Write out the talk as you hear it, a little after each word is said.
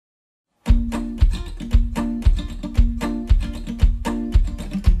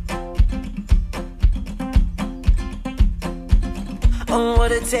Oh,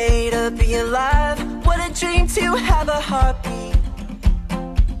 what a day to be alive. What a dream to have a heartbeat.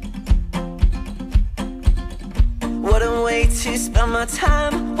 What a way to spend my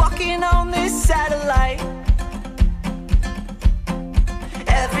time walking on this satellite.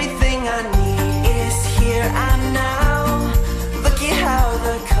 Everything I need is here and now. Look at how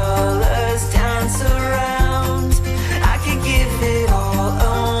the colors dance around. I could give it all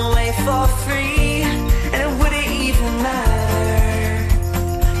away for free, and it wouldn't even matter.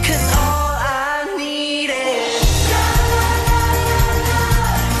 'Cause all I need is la la la la la.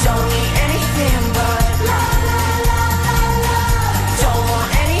 Don't need anything but la la la la la. Don't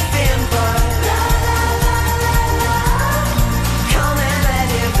want anything but la la la la la. Come and let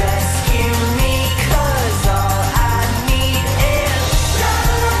it rescue me, 'cause all I need is la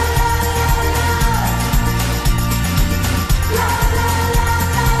la la la la. La la la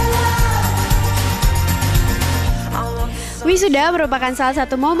la la. I want Wisuda merupakan salah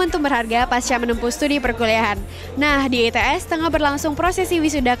satu momentum berharga pasca menempuh studi perkuliahan. Nah, di ITS tengah berlangsung prosesi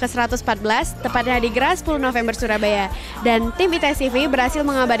wisuda ke-114, tepatnya di Gera 10 November Surabaya. Dan tim ITS TV berhasil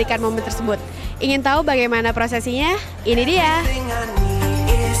mengabadikan momen tersebut. Ingin tahu bagaimana prosesinya? Ini dia. Everything I need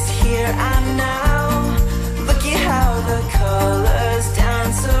is here and now. Look at how the colors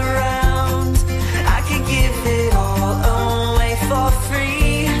dance around. I could give it all away for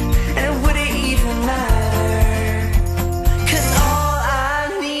free, and it wouldn't even matter. 'Cause all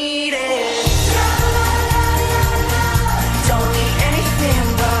I need is la la la la la. Don't need anything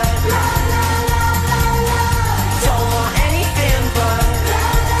but la la la la la. Don't want anything but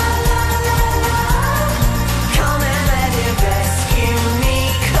la la la la la. Come and let it rescue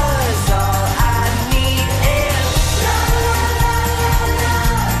me, 'cause all I need is la la la la la.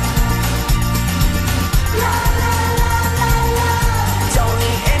 La la la la la. Don't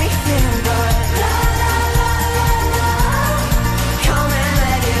need anything but la la la la la. Come and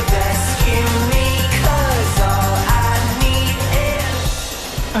let it rescue me, 'cause all I need is.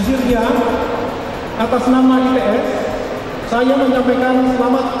 Akhirnya, atas nama ITS, saya menyampaikan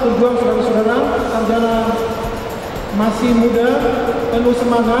selamat berjuang saudara-saudara, sarjana masih muda, penuh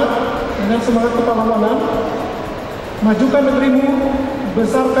semangat, dengan semangat kepahlawanan. Majukan negerimu,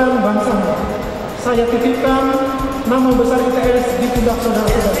 besarkan bangsamu. Saya titipkan nama besar ITS di pundak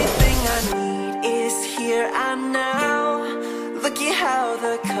saudara-saudara. Everything I need is here and now. Look at how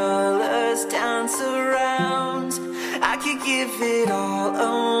the colors dance around. I could give it all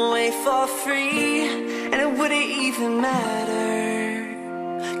away for free, and it wouldn't even matter.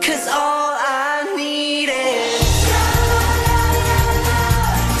 'Cause all